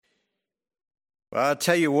Well, I'll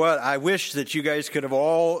tell you what, I wish that you guys could have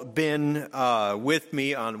all been with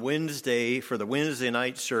me on Wednesday for the Wednesday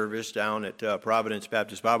night service down at Providence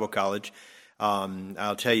Baptist Bible College.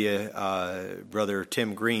 I'll tell you, Brother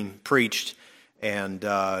Tim Green preached, and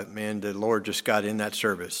man, the Lord just got in that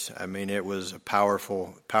service. I mean, it was a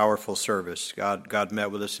powerful, powerful service. God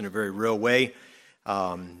met with us in a very real way.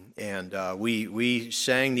 We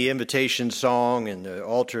sang the invitation song, and the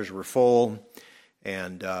altars were full,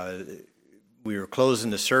 and we were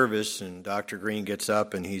closing the service, and Dr. Green gets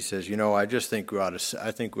up and he says, I think we ought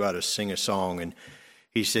to sing a song. And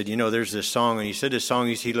he said, there's this song. And he said this song,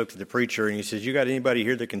 he looked at the preacher and he says, you got anybody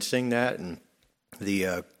here that can sing that? And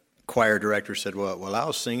the choir director said, well,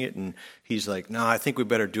 I'll sing it. And he's like, no, I think we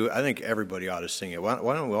better do it. I think everybody ought to sing it. Why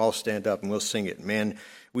don't we all stand up and we'll sing it? Man,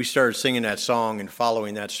 we started singing that song, and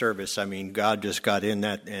following that service, I mean, God just got in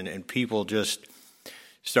that, and people just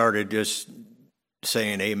started just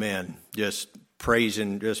saying amen, just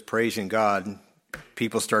praising God.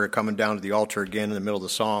 People started coming down to the altar again in the middle of the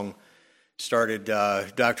song.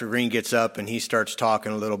 Dr. Green gets up and he starts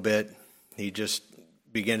talking a little bit. He just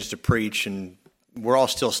begins to preach, and we're all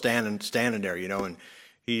still standing there, and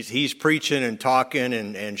he's preaching and talking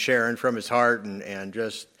and sharing from his heart, and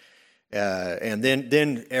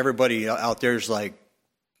then everybody out there's like,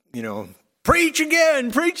 preach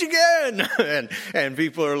again, and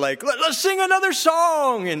people are like, let's sing another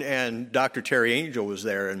song, and Dr. Terry Angel was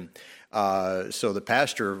there, and so the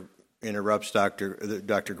pastor interrupts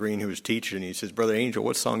Dr. Green, who was teaching, and he says, Brother Angel,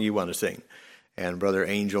 what song you want to sing? And Brother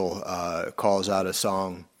Angel calls out a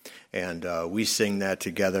song, and we sing that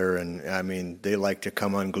together, and I mean, they like to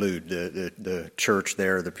come unglued, the church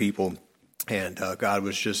there, the people, and God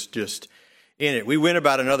was just in it. We went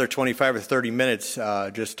about another 25 or 30 minutes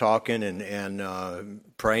just talking and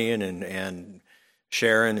praying and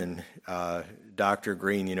sharing. And Dr.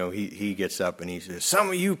 Green, he gets up and he says, some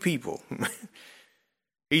of you people,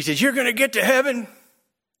 he says, you're going to get to heaven.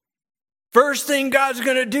 First thing God's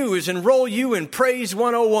going to do is enroll you in Praise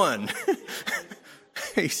 101.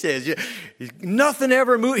 He says, nothing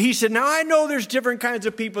ever moved. He said, now I know there's different kinds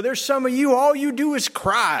of people. There's some of you, all you do is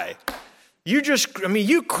cry.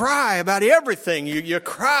 You cry about everything. You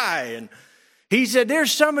cry. And he said,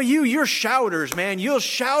 there's some of you, you're shouters, man. You'll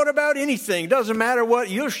shout about anything. Doesn't matter what,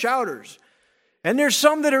 you're shouters. And there's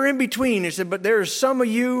some that are in between. He said, but there's some of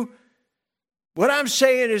you, what I'm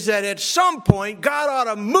saying is that at some point, God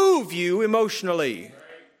ought to move you emotionally.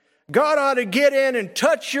 God ought to get in and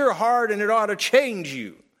touch your heart, and it ought to change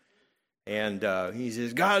you. And he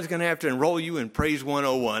says, God's going to have to enroll you in Praise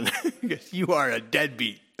 101. You are a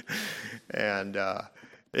deadbeat. And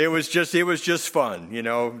it was just fun,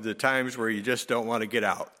 the times where you just don't want to get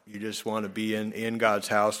out. You just want to be in God's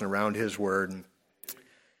house and around His Word. And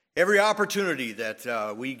every opportunity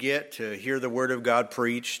that we get to hear the Word of God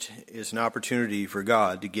preached is an opportunity for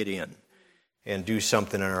God to get in and do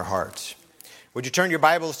something in our hearts. Would you turn your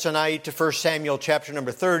Bibles tonight to 1 Samuel chapter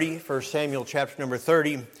number 30? 1 Samuel chapter number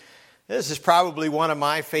 30. This is probably one of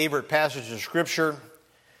my favorite passages of Scripture.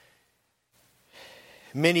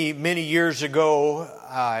 Many, many years ago,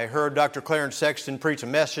 I heard Dr. Clarence Sexton preach a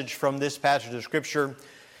message from this passage of Scripture,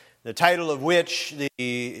 the title of which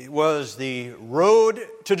was The Road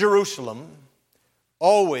to Jerusalem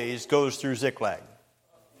Always Goes Through Ziklag.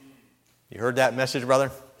 You heard that message, brother?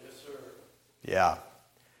 Yes, sir. Yeah.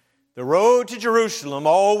 The road to Jerusalem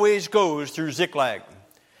always goes through Ziklag.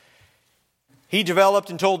 He developed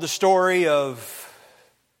and told the story of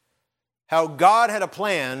how God had a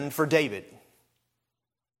plan for David.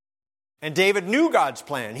 And David knew God's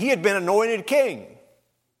plan. He had been anointed king.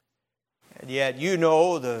 And yet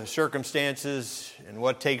the circumstances and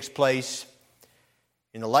what takes place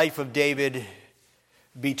in the life of David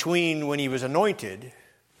between when he was anointed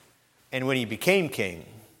and when he became king.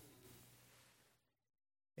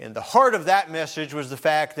 And the heart of that message was the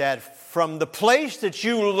fact that from the place that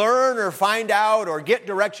you learn or find out or get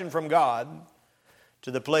direction from God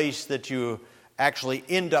to the place that you actually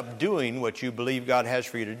end up doing what you believe God has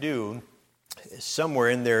for you to do, somewhere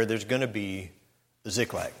in there's going to be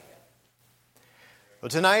Ziklag. Well,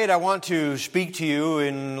 tonight I want to speak to you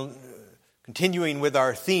in continuing with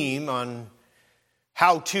our theme on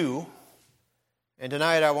how to. And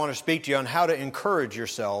tonight I want to speak to you on how to encourage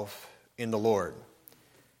yourself in the Lord.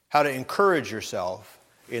 How to encourage yourself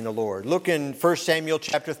in the Lord. Look in 1 Samuel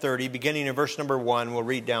chapter 30, beginning in verse number 1. We'll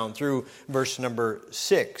read down through verse number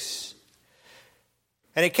 6.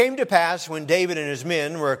 And it came to pass when David and his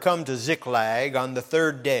men were come to Ziklag on the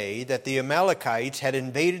third day that the Amalekites had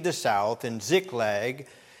invaded the south in Ziklag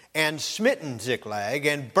and smitten Ziklag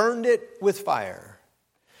and burned it with fire.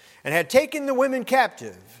 and had taken the women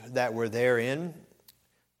captive that were therein.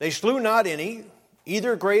 They slew not any,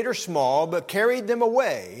 either great or small, but carried them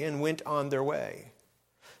away and went on their way.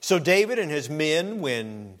 So when David and his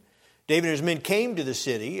men came to the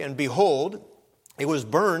city, and behold, it was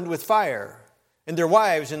burned with fire, and their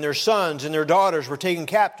wives and their sons and their daughters were taken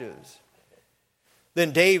captives.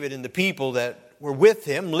 Then David and the people that were with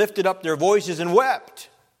him lifted up their voices and wept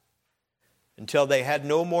until they had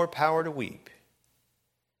no more power to weep.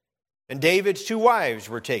 And David's 2 wives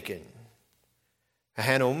were taken,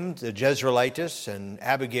 Ahinoam the Jezreelitess, and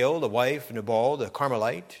Abigail, the wife of Nabal the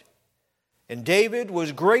Carmelite. And David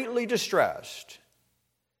was greatly distressed,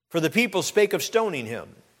 for the people spake of stoning him,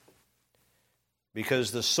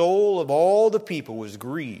 because the soul of all the people was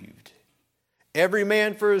grieved, every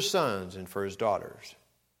man for his sons and for his daughters.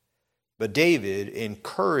 But David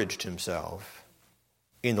encouraged himself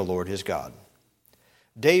in the Lord his God.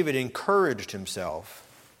 David encouraged himself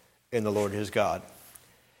in the Lord his God.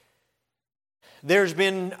 There's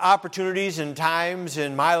been opportunities and times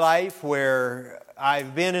in my life where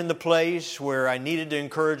I've been in the place where I needed to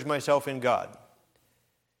encourage myself in God.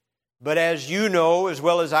 But as you know as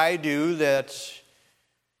well as I do, that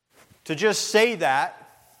to just say that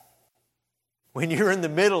when you're in the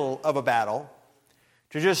middle of a battle,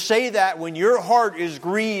 to just say that when your heart is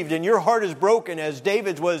grieved and your heart is broken as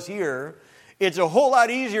David's was here, it's a whole lot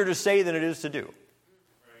easier to say than it is to do.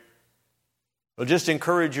 Well, just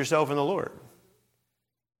encourage yourself in the Lord.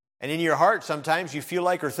 And in your heart, sometimes you feel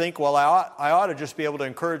like or think, well, I ought to just be able to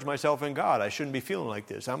encourage myself in God. I shouldn't be feeling like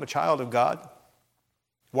this. I'm a child of God.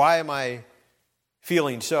 Why am I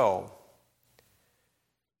feeling so?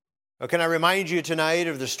 Well, can I remind you tonight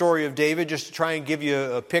of the story of David, just to try and give you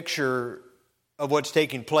a picture of what's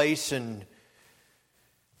taking place? And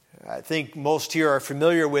I think most here are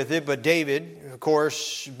familiar with it, but David, of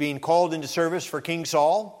course, being called into service for King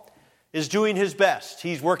Saul, is doing his best.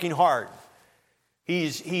 He's working hard.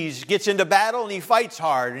 He gets into battle and he fights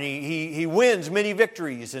hard, and he wins many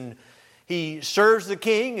victories, and he serves the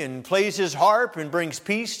king and plays his harp and brings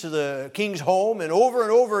peace to the king's home. And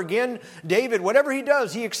over again, David, whatever he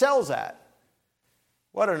does, he excels at.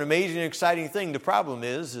 What an amazing, exciting thing. The problem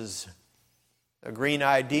is a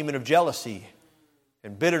green-eyed demon of jealousy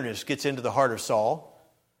and bitterness gets into the heart of Saul.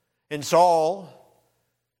 And Saul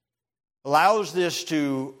allows this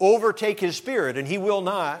to overtake his spirit, and he will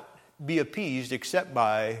not be appeased except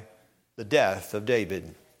by the death of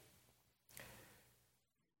David.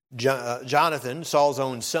 Jonathan, Saul's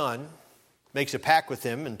own son, makes a pact with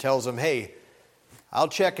him and tells him, hey, I'll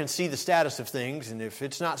check and see the status of things, and if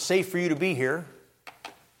it's not safe for you to be here,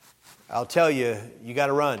 I'll tell you, you got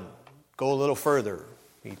to run. Go a little further.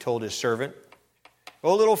 He told his servant,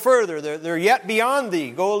 go a little further. They're yet beyond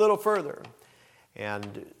thee. Go a little further.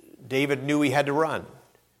 And David knew he had to run.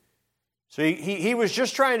 So he was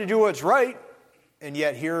just trying to do what's right, and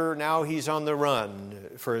yet here now he's on the run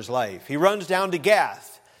for his life. He runs down to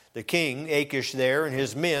Gath. The king, Achish there, and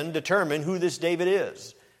his men determine who this David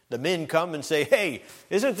is. The men come and say, hey,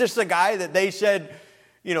 isn't this the guy that they said,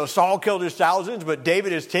 Saul killed his thousands, but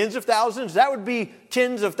David his tens of thousands? That would be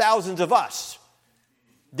tens of thousands of us.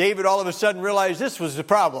 David all of a sudden realized this was the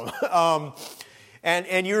problem.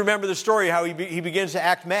 And you remember the story how he begins to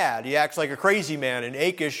act mad. He acts like a crazy man. And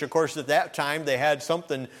Achish, of course, at that time, they had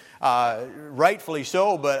something rightfully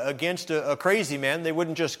so, but against a crazy man, they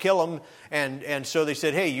wouldn't just kill him. And so they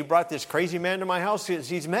said, hey, you brought this crazy man to my house?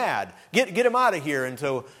 He's mad. Get him out of here. And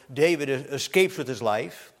so David escapes with his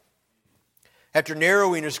life. After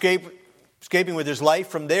narrowing escaping with his life,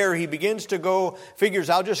 from there he begins to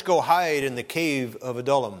figures, I'll just go hide in the cave of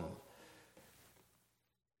Adullam.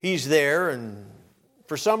 He's there, and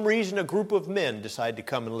for some reason, a group of men decide to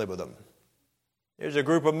come and live with him. There's a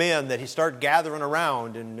group of men that he start gathering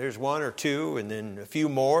around, and there's one or two, and then a few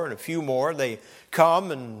more, and a few more. They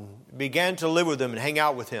come and began to live with him and hang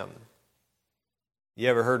out with him. You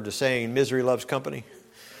ever heard the saying, misery loves company?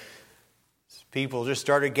 People just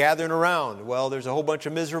started gathering around. Well, there's a whole bunch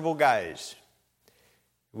of miserable guys.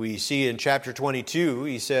 We see in chapter 22,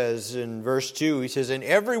 he says in verse 2, he says, and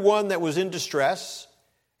everyone that was in distress,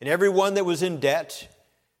 and everyone that was in debt,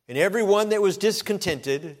 and everyone that was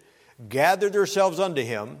discontented, gathered themselves unto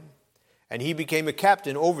him, and he became a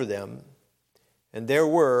captain over them, and there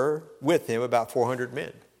were with him about 400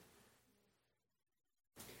 men.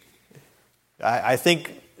 I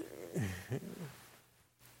think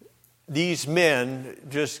these men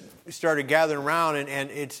just started gathering around,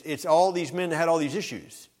 and it's all these men that had all these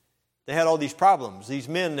issues. They had all these problems. These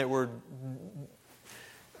men that were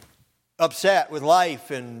upset with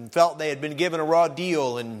life and felt they had been given a raw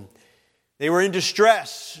deal, and They were in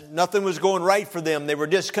distress. Nothing was going right for them. They were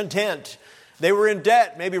discontent. They were in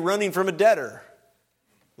debt, maybe running from a debtor.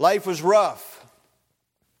 Life was rough.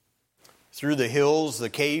 Through the hills, the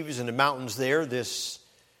caves, and the mountains there, this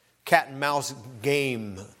cat and mouse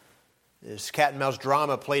game, this cat and mouse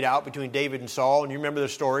drama played out between David and Saul. And you remember the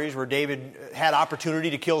stories where David had opportunity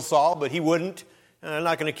to kill Saul, but he wouldn't. I'm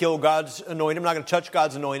not going to kill God's anointed. I'm not going to touch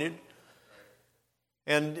God's anointed.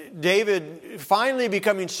 And David finally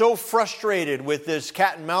becoming so frustrated with this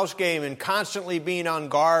cat and mouse game and constantly being on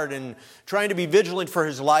guard and trying to be vigilant for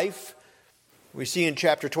his life, we see in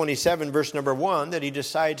chapter 27, verse number 1, that he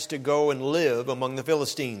decides to go and live among the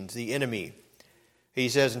Philistines, the enemy. He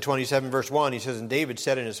says in 27, verse 1, he says, "And David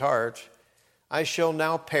said in his heart, I shall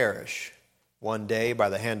now perish one day by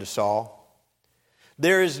the hand of Saul.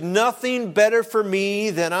 There is nothing better for me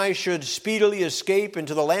than I should speedily escape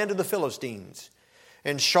into the land of the Philistines.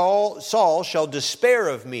 And Saul shall despair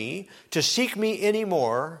of me to seek me any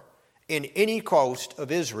more in any coast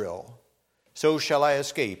of Israel. So shall I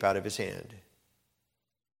escape out of his hand."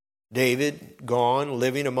 David, gone,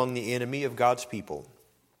 living among the enemy of God's people.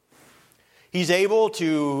 He's able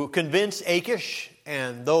to convince Achish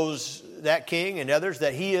and that king and others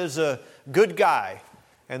that he is a good guy.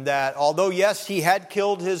 And that although, yes, he had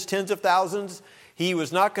killed his tens of thousands, he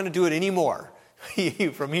was not going to do it anymore.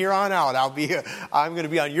 From here on out, I'm going to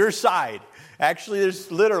be on your side. Actually, there's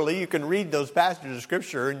literally, you can read those passages of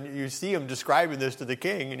Scripture and you see him describing this to the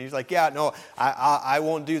king. And he's like, yeah, no, I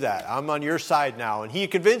won't do that. I'm on your side now. And he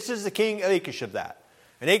convinces the king Achish of that.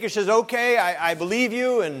 And Achish says, okay, I believe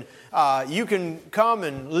you, and you can come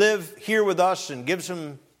and live here with us, and gives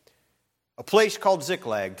him a place called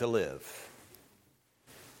Ziklag to live.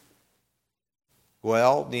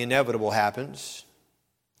 Well, the inevitable happens.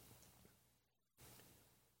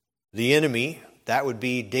 The enemy, that would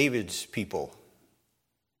be David's people.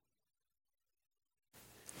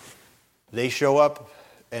 They show up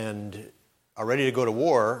and are ready to go to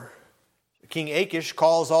war. King Achish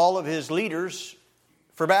calls all of his leaders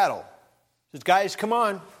for battle. He says, guys, come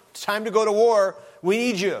on. It's time to go to war. We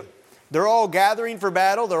need you. They're all gathering for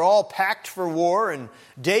battle. They're all packed for war. And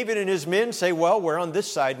David and his men say, well, we're on this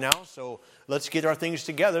side now, so let's get our things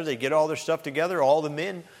together. They get all their stuff together. All the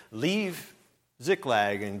men leave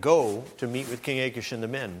Ziklag and go to meet with King Achish and the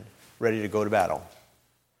men ready to go to battle.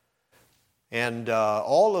 And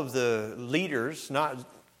all of the leaders, not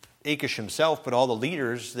Achish himself, but all the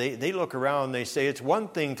leaders, they look around, they say, it's one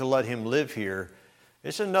thing to let him live here.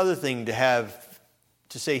 It's another thing to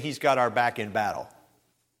say he's got our back in battle.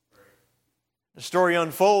 The story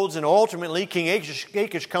unfolds, and ultimately King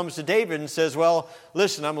Achish comes to David and says, well,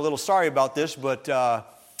 listen, I'm a little sorry about this, but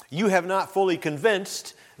you have not fully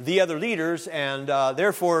convinced the other leaders, and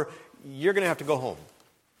therefore you're going to have to go home.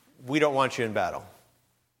 We don't want you in battle.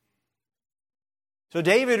 So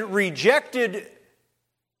David, rejected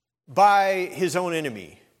by his own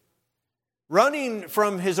enemy, running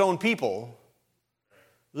from his own people,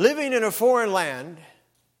 living in a foreign land,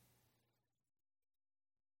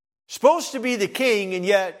 supposed to be the king, and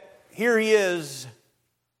yet here he is,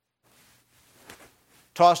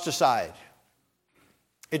 tossed aside.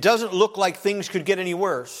 It doesn't look like things could get any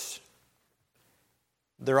worse.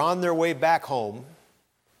 They're on their way back home,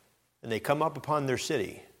 and they come up upon their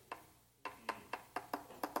city.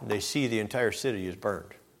 And they see the entire city is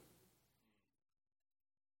burned.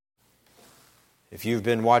 If you've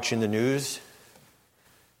been watching the news,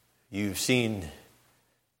 you've seen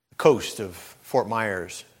the coast of Fort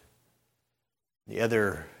Myers, the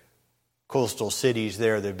other coastal cities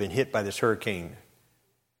there that have been hit by this hurricane.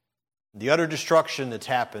 The utter destruction that's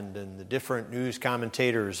happened, and the different news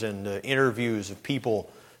commentators and the interviews of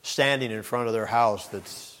people standing in front of their house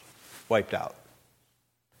that's wiped out.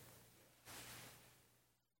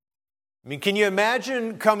 I mean, can you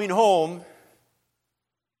imagine coming home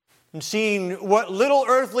and seeing what little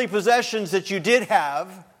earthly possessions that you did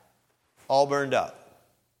have all burned up?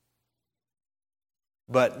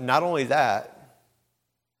 But not only that,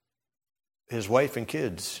 his wife and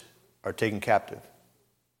kids are taken captive.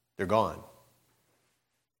 They're gone.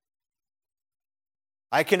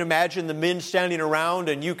 I can imagine the men standing around,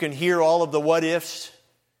 and you can hear all of the what ifs.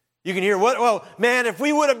 You can hear, well, man, if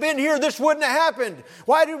we would have been here, this wouldn't have happened.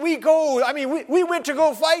 Why did we go? I mean, we went to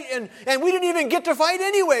go fight, and we didn't even get to fight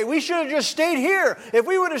anyway. We should have just stayed here. If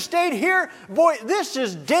we would have stayed here, boy, this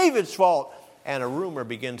is David's fault. And a rumor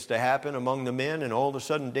begins to happen among the men, and all of a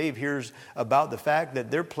sudden Dave hears about the fact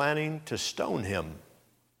that they're planning to stone him.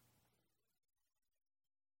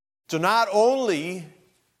 So not only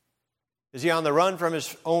is he on the run from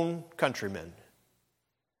his own countrymen,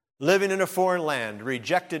 living in a foreign land,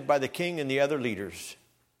 rejected by the king and the other leaders,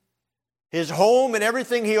 His home and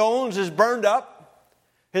everything he owns is burned up.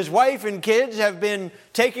 His wife and kids have been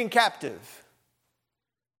taken captive.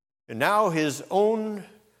 And now his own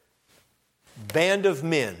band of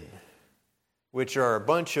men, which are a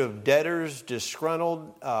bunch of debtors,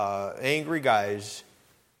 disgruntled, angry guys,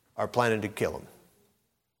 are planning to kill him.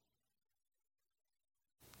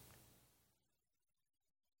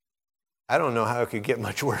 I don't know how it could get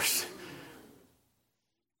much worse.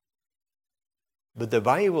 But the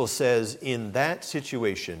Bible says in that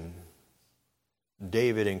situation,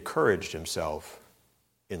 David encouraged himself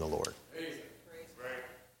in the Lord.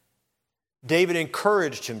 David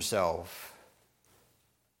encouraged himself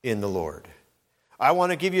in the Lord. I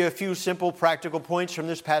want to give you a few simple practical points from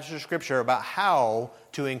this passage of Scripture about how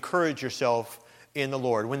to encourage yourself in the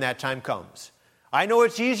Lord when that time comes. I know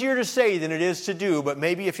it's easier to say than it is to do, but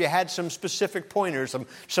maybe if you had some specific pointers,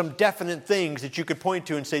 some definite things that you could point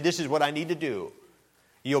to and say, this is what I need to do,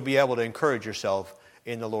 you'll be able to encourage yourself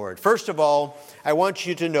in the Lord. First of all, I want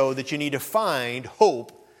you to know that you need to find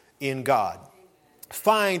hope in God.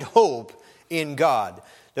 Find hope in God.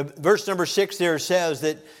 Verse number 6 there says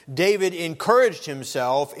that David encouraged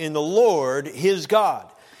himself in the Lord his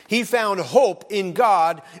God. He found hope in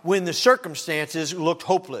God when the circumstances looked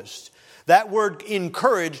hopeless. That word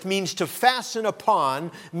encouraged means to fasten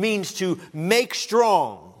upon, means to make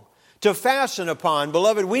strong. To fasten upon.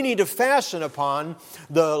 Beloved, we need to fasten upon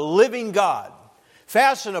the living God.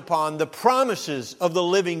 Fasten upon the promises of the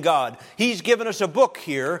living God. He's given us a book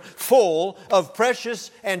here full of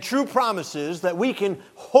precious and true promises that we can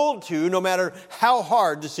hold to no matter how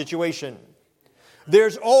hard the situation.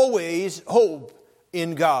 There's always hope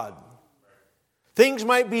in God. Things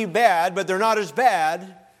might be bad, but they're not as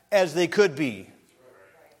bad as they could be.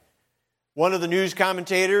 One of the news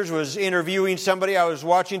commentators was interviewing somebody I was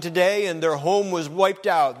watching today, and their home was wiped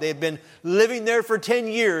out. They'd been living there for 10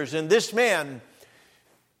 years, and this man,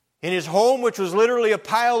 in his home, which was literally a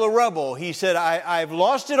pile of rubble, he said, I've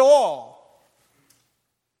lost it all.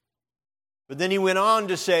 But then he went on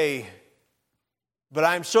to say, but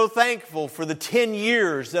I'm so thankful for the 10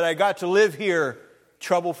 years that I got to live here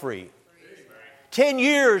trouble-free. 10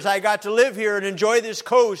 years I got to live here and enjoy this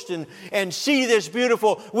coast and see this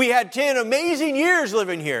beautiful. We had 10 amazing years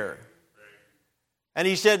living here. And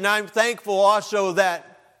he said, and I'm thankful also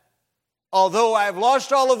that although I've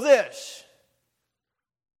lost all of this,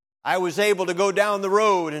 I was able to go down the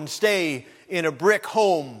road and stay in a brick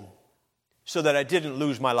home so that I didn't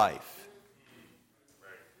lose my life.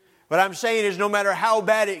 What I'm saying is no matter how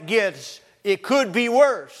bad it gets, it could be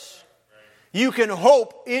worse. You can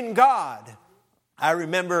hope in God. I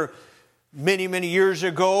remember many, many years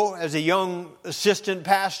ago as a young assistant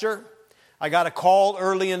pastor, I got a call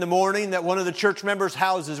early in the morning that one of the church members'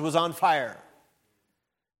 houses was on fire.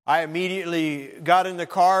 I immediately got in the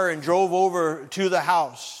car and drove over to the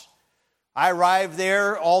house. I arrived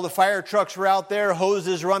there, all the fire trucks were out there,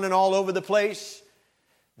 hoses running all over the place.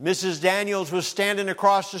 Mrs. Daniels was standing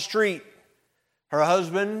across the street. Her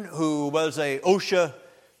husband, who was a OSHA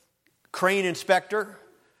crane inspector,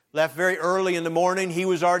 left very early in the morning. He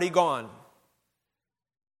was already gone.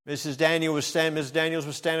 Mrs. Daniels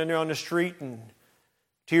was standing there on the street and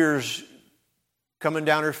tears coming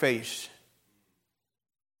down her face.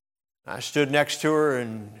 I stood next to her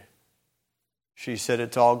and she said,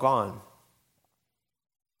 it's all gone.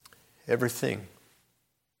 Everything.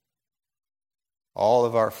 All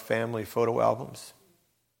of our family photo albums.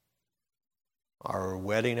 Our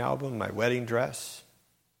wedding album, my wedding dress.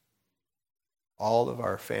 All of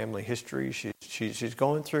our family history. She's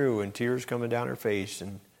going through and tears coming down her face.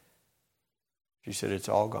 And she said, it's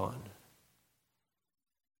all gone.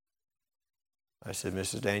 I said,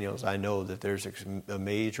 Mrs. Daniels, I know that there's a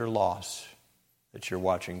major loss that you're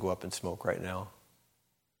watching go up in smoke right now.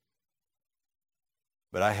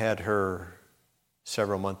 But I had her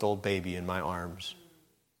several-month-old baby in my arms.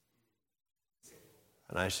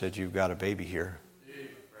 And I said, you've got a baby here.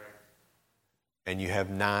 And you have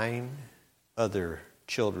 9 other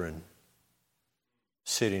children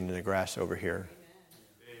sitting in the grass over here.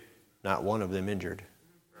 Not one of them injured.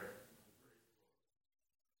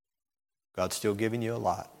 God's still giving you a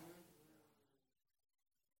lot.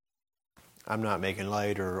 I'm not making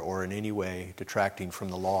light or in any way detracting from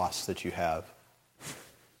the loss that you have.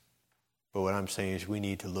 But what I'm saying is we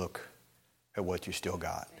need to look at what you still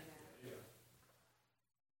got.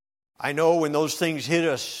 I know when those things hit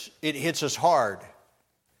us, it hits us hard.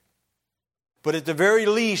 But at the very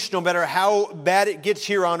least, no matter how bad it gets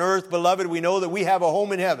here on earth, beloved, we know that we have a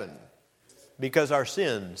home in heaven because our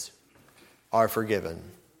sins are forgiven.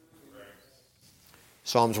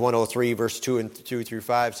 Psalms 103, verse 2 through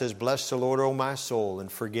 5 says, Bless the Lord, O my soul,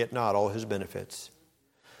 and forget not all his benefits.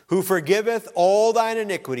 Who forgiveth all thine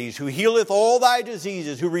iniquities, who healeth all thy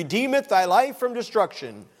diseases, who redeemeth thy life from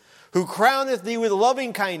destruction, who crowneth thee with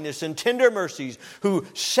loving kindness and tender mercies, who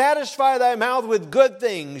satisfy thy mouth with good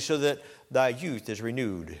things, so that thy youth is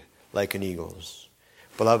renewed like an eagle's.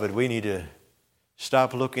 Beloved, we need to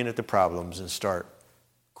stop looking at the problems and start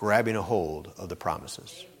grabbing a hold of the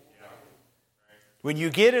promises. When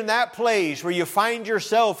you get in that place where you find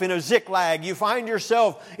yourself in a ziklag, you find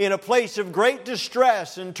yourself in a place of great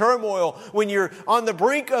distress and turmoil, when you're on the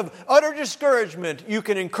brink of utter discouragement, you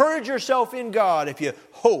can encourage yourself in God if you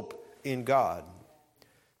hope in God.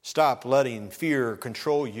 Stop letting fear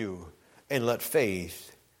control you and let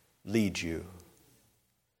faith lead you.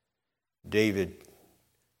 David,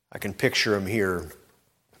 I can picture him here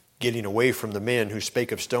getting away from the men who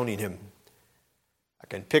spake of stoning him. I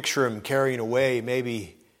can picture him carrying away,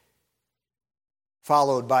 maybe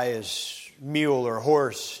followed by his mule or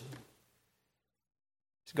horse.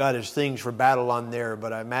 He's got his things for battle on there,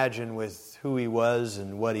 but I imagine with who he was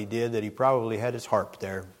and what he did that he probably had his harp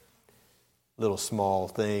there. Little small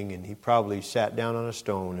thing, and he probably sat down on a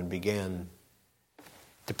stone and began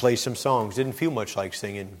to play some songs. Didn't feel much like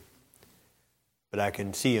singing, but I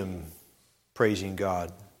can see him praising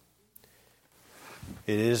God.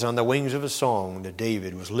 It is on the wings of a song that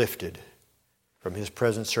David was lifted from his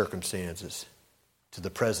present circumstances to the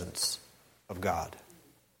presence of God.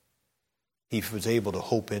 He was able to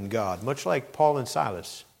hope in God, much like Paul and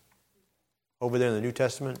Silas over there in the New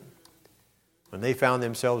Testament. When they found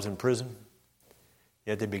themselves in prison,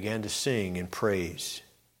 yet they began to sing and praise.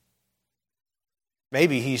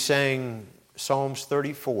 Maybe he sang Psalms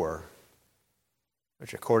 34,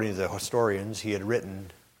 which according to the historians he had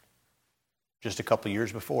written just a couple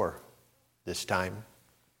years before this time.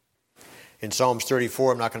 In Psalms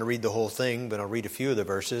 34, I'm not going to read the whole thing, but I'll read a few of the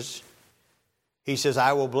verses. He says,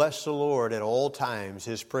 I will bless the Lord at all times.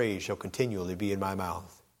 His praise shall continually be in my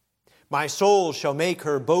mouth. My soul shall make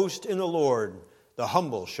her boast in the Lord. The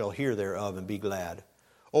humble shall hear thereof and be glad.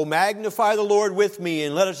 O magnify the Lord with me,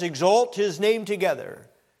 and let us exalt his name together.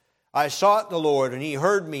 I sought the Lord, and he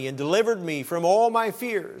heard me and delivered me from all my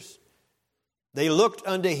fears. They looked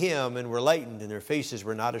unto him and were lightened, and their faces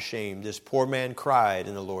were not ashamed. This poor man cried,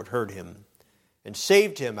 and the Lord heard him and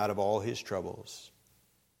saved him out of all his troubles.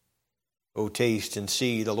 O taste and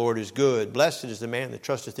see, the Lord is good. Blessed is the man that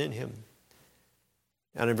trusteth in him.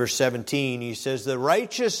 And in verse 17 he says, the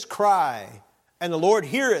righteous cry, and the Lord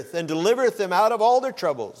heareth and delivereth them out of all their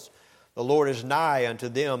troubles. The Lord is nigh unto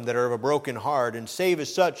them that are of a broken heart, and saveth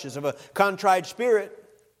such as of a contrite spirit.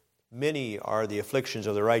 Many are the afflictions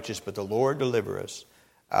of the righteous, but the Lord delivereth us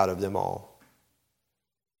out of them all.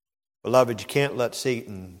 Beloved, you can't let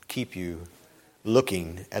Satan keep you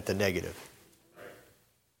looking at the negative.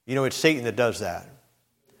 You know, it's Satan that does that.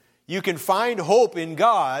 You can find hope in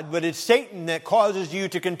God, but it's Satan that causes you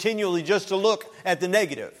to continually just to look at the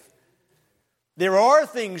negative. There are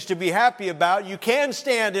things to be happy about. You can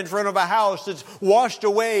stand in front of a house that's washed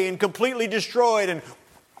away and completely destroyed, and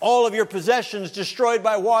all of your possessions destroyed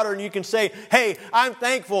by water, and you can say, hey, I'm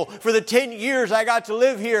thankful for the 10 years I got to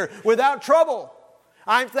live here without trouble.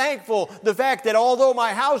 I'm thankful the fact that although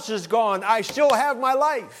my house is gone, I still have my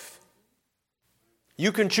life.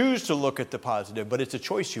 You can choose to look at the positive, but it's a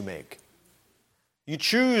choice you make. You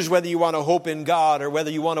choose whether you want to hope in God or whether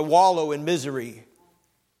you want to wallow in misery.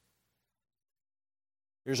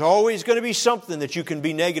 There's always going to be something that you can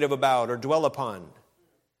be negative about or dwell upon.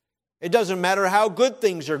 It doesn't matter how good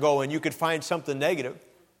things are going, you could find something negative.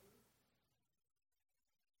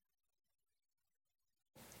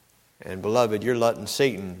 And beloved, you're letting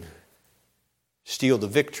Satan steal the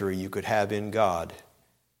victory you could have in God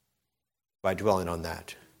by dwelling on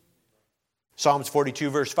that. Psalms 42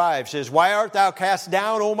 verse 5 says, why art thou cast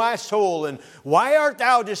down, O my soul, and why art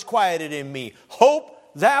thou disquieted in me?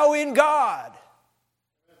 Hope thou in God.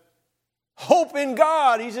 Hope in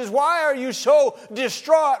God. He says, why are you so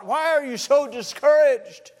distraught? Why are you so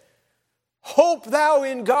discouraged? Hope thou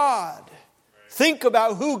in God. Think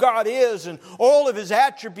about who God is and all of his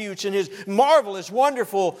attributes and his marvelous,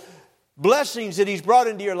 wonderful blessings that he's brought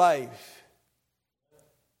into your life.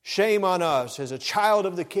 Shame on us as a child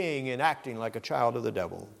of the King and acting like a child of the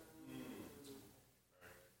devil.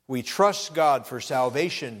 We trust God for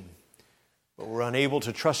salvation, but we're unable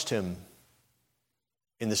to trust him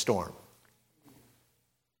in the storm.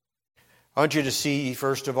 I want you to see,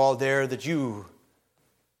 first of all, there that you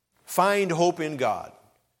find hope in God.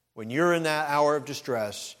 When you're in that hour of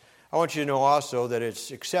distress, I want you to know also that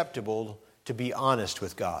it's acceptable to be honest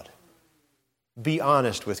with God. Be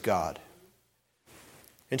honest with God.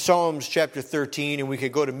 In Psalms chapter 13, and we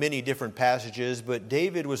could go to many different passages, but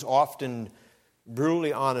David was often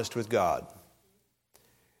brutally honest with God.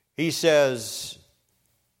 He says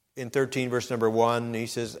in 13 verse number 1, he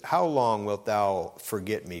says, "How long wilt thou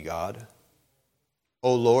forget me, God?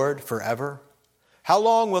 O Lord, forever? How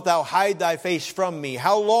long wilt thou hide thy face from me?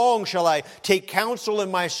 How long shall I take counsel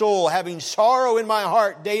in my soul, having sorrow in my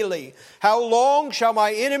heart daily? How long shall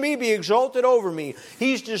my enemy be exalted over me?"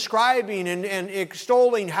 He's describing and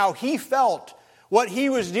extolling how he felt, what he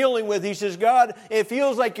was dealing with. He says, "God, it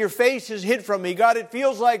feels like your face is hid from me. God, it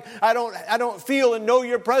feels like I don't feel and know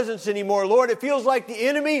your presence anymore. Lord, it feels like the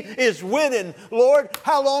enemy is winning. Lord,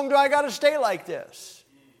 how long do I got to stay like this?"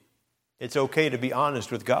 It's okay to be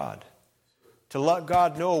honest with God, to let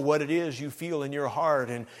God know what it is you feel in your heart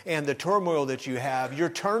and the turmoil that you have. You're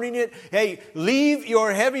turning it. Hey, leave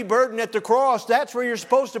your heavy burden at the cross. That's where you're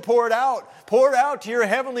supposed to pour it out. Pour it out to your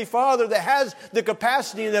Heavenly Father that has the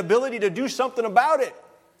capacity and the ability to do something about it.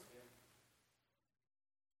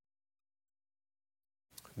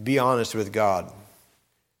 Be honest with God.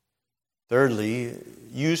 Thirdly,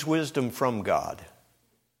 use wisdom from God.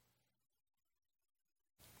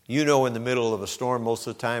 You know, in the middle of a storm, most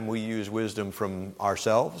of the time we use wisdom from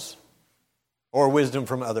ourselves or wisdom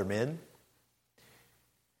from other men.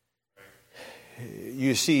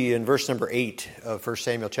 You see in verse number 8 of 1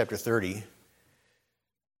 Samuel chapter 30,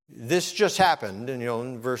 this just happened. And,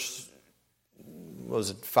 in verse,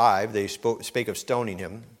 5, they spake of stoning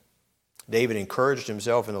him. David encouraged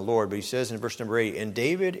himself in the Lord, but he says in verse number 8, "And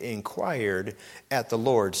David inquired at the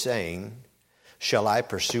Lord, saying, Shall I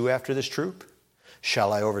pursue after this troop?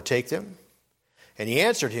 Shall I overtake them? And he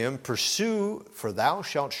answered him, Pursue, for thou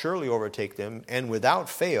shalt surely overtake them, and without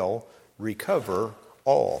fail recover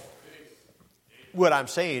all." What I'm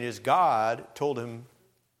saying is God told him,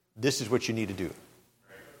 this is what you need to do.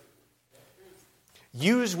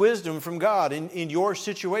 Use wisdom from God in your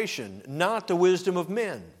situation, not the wisdom of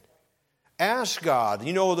men. Ask God.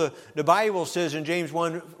 The Bible says in James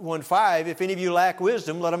 1:5, "If any of you lack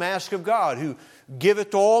wisdom, let him ask of God, who giveth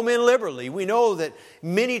to all men liberally." We know that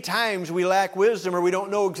many times we lack wisdom or we don't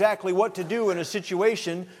know exactly what to do in a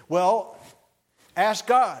situation. Well, ask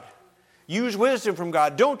God. Use wisdom from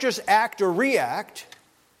God. Don't just act or react,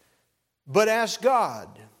 but ask God.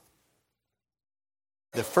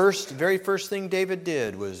 The very first thing David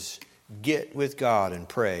did was get with God and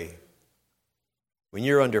pray. When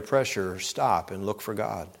you're under pressure, stop and look for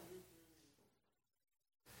God.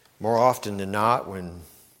 More often than not, when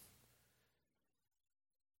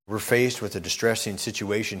we're faced with a distressing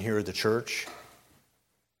situation here at the church,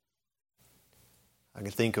 I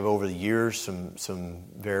can think of over the years some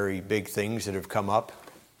very big things that have come up,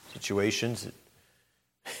 situations.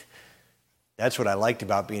 That's what I liked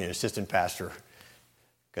about being an assistant pastor,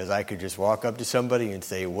 because I could just walk up to somebody and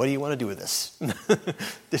say, "What do you want to do with this?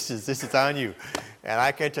 This is on you." And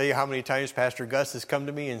I can't tell you how many times Pastor Gus has come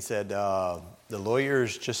to me and said, "The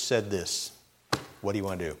lawyers just said this. What do you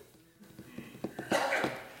want to do?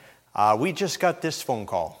 We just got this phone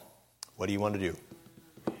call. What do you want to do?"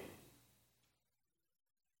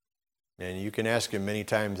 And you can ask him many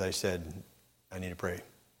times. I said, "I need to pray.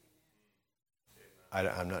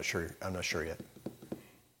 I'm not sure. I'm not sure yet.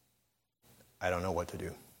 I don't know what to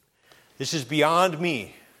do. This is beyond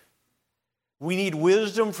me." We need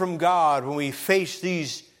wisdom from God when we face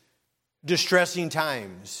these distressing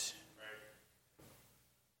times.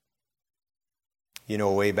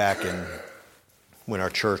 Way back when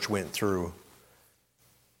our church went through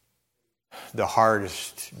the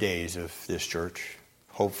hardest days of this church,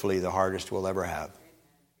 hopefully the hardest we'll ever have.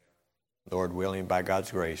 Lord willing, by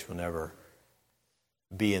God's grace, we'll never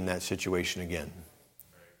be in that situation again.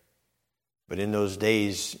 But in those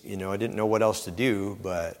days, I didn't know what else to do,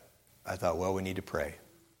 but I thought, well, we need to pray.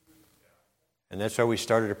 And that's why we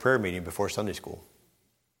started a prayer meeting before Sunday school.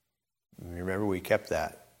 Remember, we kept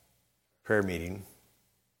that prayer meeting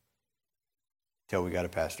until we got a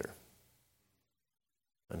pastor.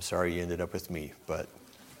 I'm sorry you ended up with me, but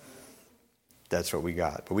that's what we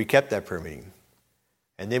got. But we kept that prayer meeting.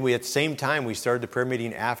 And then at the same time, we started the prayer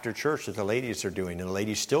meeting after church that the ladies are doing. And the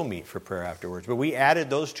ladies still meet for prayer afterwards. But we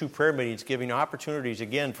added those two prayer meetings, giving opportunities,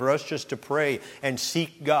 again, for us just to pray and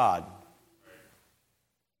seek God.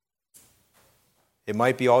 It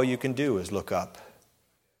might be all you can do is look up.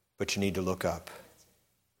 But you need to look up.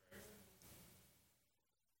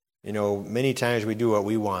 Many times we do what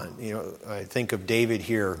we want. I think of David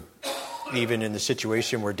here, even in the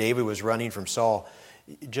situation where David was running from Saul.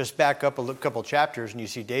 Just back up a couple chapters and you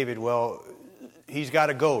see David, well, he's got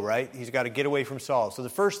to go, right? He's got to get away from Saul. So the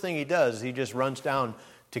first thing he does, he just runs down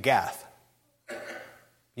to Gath.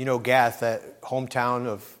 You know Gath, that hometown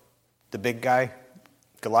of the big guy,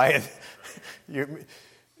 Goliath?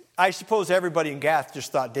 I suppose everybody in Gath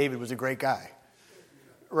just thought David was a great guy.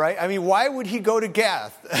 Right? I mean, why would he go to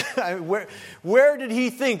Gath? Where did he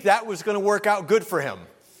think that was going to work out good for him?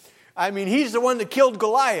 I mean, he's the one that killed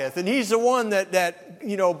Goliath, and he's the one that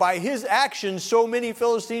by his actions, so many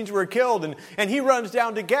Philistines were killed. And he runs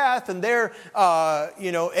down to Gath, and there,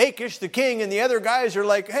 Achish, the king, and the other guys are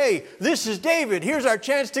like, hey, this is David. Here's our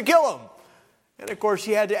chance to kill him. And, of course,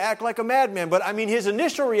 he had to act like a madman. But, I mean, his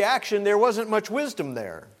initial reaction, there wasn't much wisdom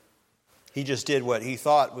there. He just did what he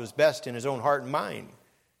thought was best in his own heart and mind.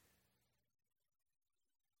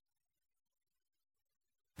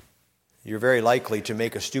 You're very likely to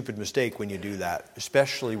make a stupid mistake when you do that,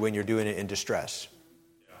 especially when you're doing it in distress.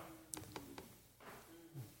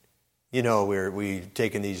 You know, we've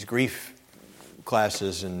taken these grief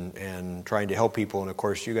classes and trying to help people, and of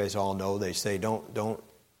course you guys all know they say don't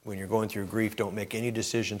when you're going through grief, don't make any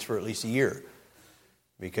decisions for at least a year,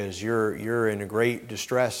 because you're in a great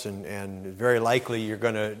distress, and very likely you're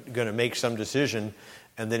gonna make some decision,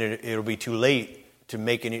 and then it'll be too late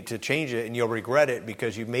to change it, and you'll regret it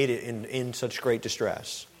because you've made it in such great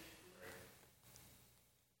distress.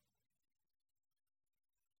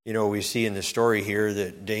 You know, we see in the story here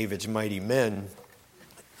that David's mighty men,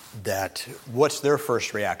 that what's their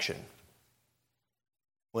first reaction?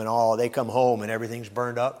 When they come home and everything's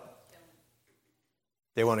burned up?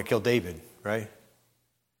 They want to kill David, right?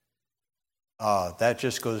 That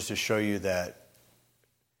just goes to show you that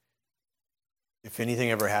if anything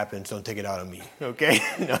ever happens, don't take it out on me, okay?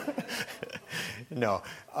 No.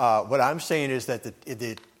 What I'm saying is that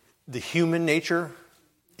the human nature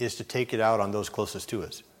is to take it out on those closest to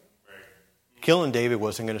us. Killing David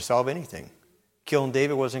wasn't going to solve anything. Killing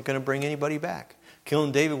David wasn't going to bring anybody back.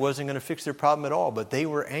 Killing David wasn't going to fix their problem at all, but they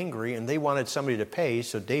were angry and they wanted somebody to pay,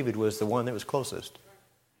 so David was the one that was closest.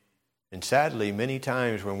 And sadly, many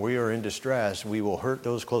times when we are in distress, we will hurt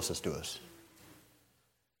those closest to us.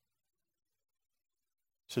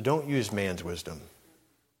 So don't use man's wisdom.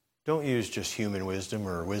 Don't use just human wisdom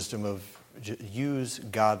or use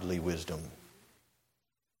godly wisdom.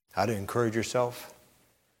 How to encourage yourself?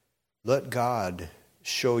 Let God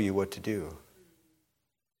show you what to do.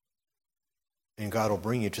 And God will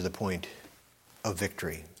bring you to the point of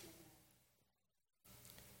victory.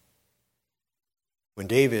 When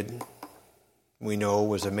David, we know,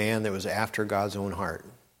 was a man that was after God's own heart.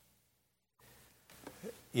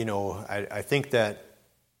 You know, I think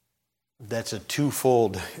that's a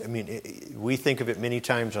twofold. I mean, we think of it many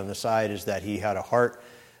times on the side is that he had a heart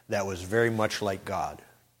that was very much like God.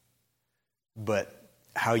 But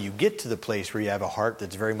how you get to the place where you have a heart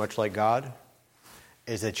that's very much like God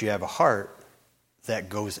is that you have a heart that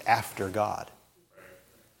goes after God.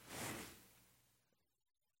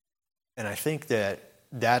 And I think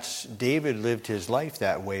that's David lived his life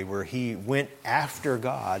that way, where he went after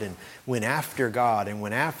God and went after God and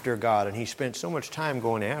went after God, and he spent so much time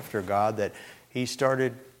going after God that he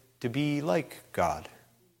started to be like God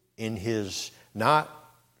not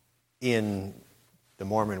in the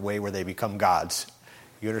Mormon way where they become gods.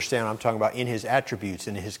 You understand what I'm talking about? In his attributes,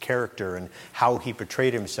 in his character, and how he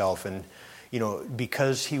portrayed himself, and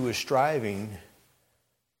because he was striving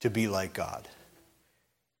to be like God.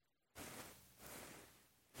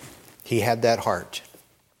 He had that heart.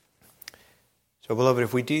 So, beloved,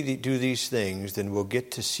 if we do these things, then we'll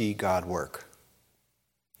get to see God work.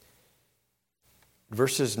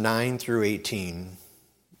 Verses 9 through 18,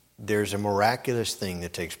 there's a miraculous thing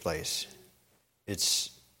that takes place.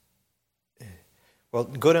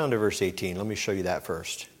 Go down to verse 18. Let me show you that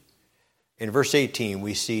first. In verse 18,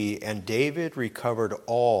 we see, and David recovered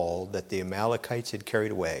all that the Amalekites had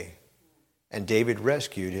carried away, and David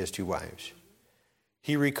rescued his 2 wives.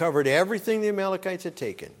 He recovered everything the Amalekites had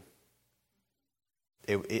taken.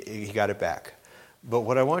 He got it back. But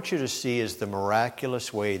what I want you to see is the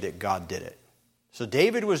miraculous way that God did it. So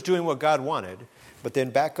David was doing what God wanted, but then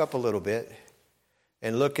back up a little bit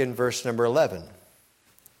and look in verse number 11.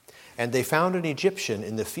 And they found an Egyptian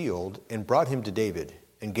in the field and brought him to David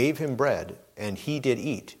and gave him bread, and he did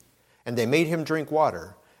eat. And they made him drink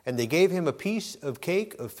water, and they gave him a piece of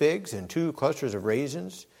cake of figs and 2 clusters of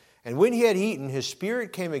raisins. And when he had eaten, his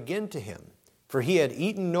spirit came again to him, for he had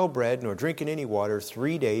eaten no bread nor drinking any water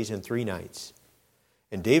 3 days and 3 nights.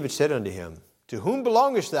 And David said unto him, To whom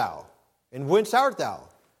belongest thou, and whence art thou?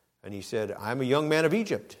 And he said, I am a young man of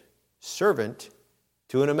Egypt, servant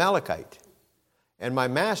to an Amalekite. And my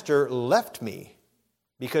master left me,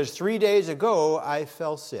 because 3 days ago I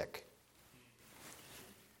fell sick.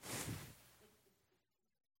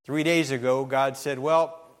 3 days ago, God said,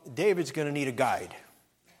 well, David's going to need a guide.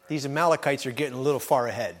 these Amalekites are getting a little far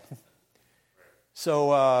ahead. So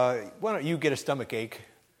why don't you get a stomach ache?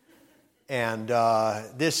 And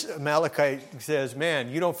this Amalekite says, man,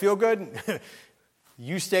 you don't feel good?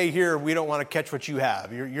 You stay here. We don't want to catch what you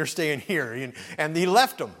have. You're staying here. And he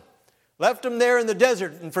left him there in the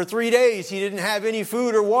desert. And for 3 days, he didn't have any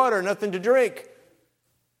food or water, nothing to drink.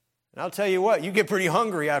 And I'll tell you what, you get pretty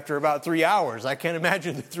hungry after about 3 hours. I can't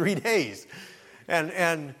imagine the 3 days.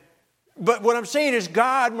 But what I'm saying is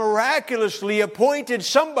God miraculously appointed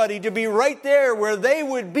somebody to be right there where they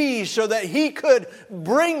would be so that he could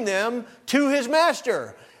bring them to his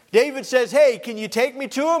master. David says, hey, can you take me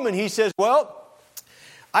to him? And he says, well,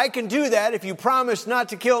 I can do that if you promise not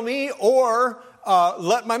to kill me or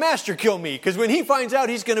let my master kill me. Because when he finds out,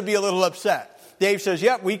 he's going to be a little upset. Dave says,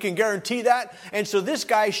 yep, we can guarantee that. And so this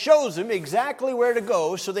guy shows him exactly where to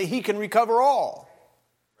go so that he can recover all.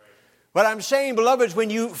 But I'm saying, beloveds, when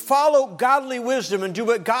you follow godly wisdom and do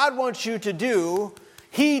what God wants you to do,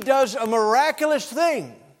 he does a miraculous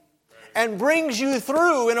thing and brings you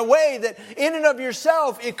through in a way that in and of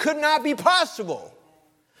yourself, it could not be possible.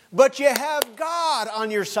 But you have God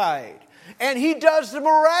on your side. And he does the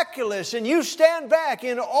miraculous, and you stand back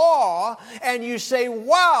in awe, and you say,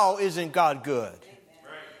 wow, isn't God good?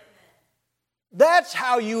 That's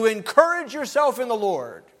how you encourage yourself in the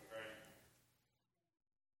Lord.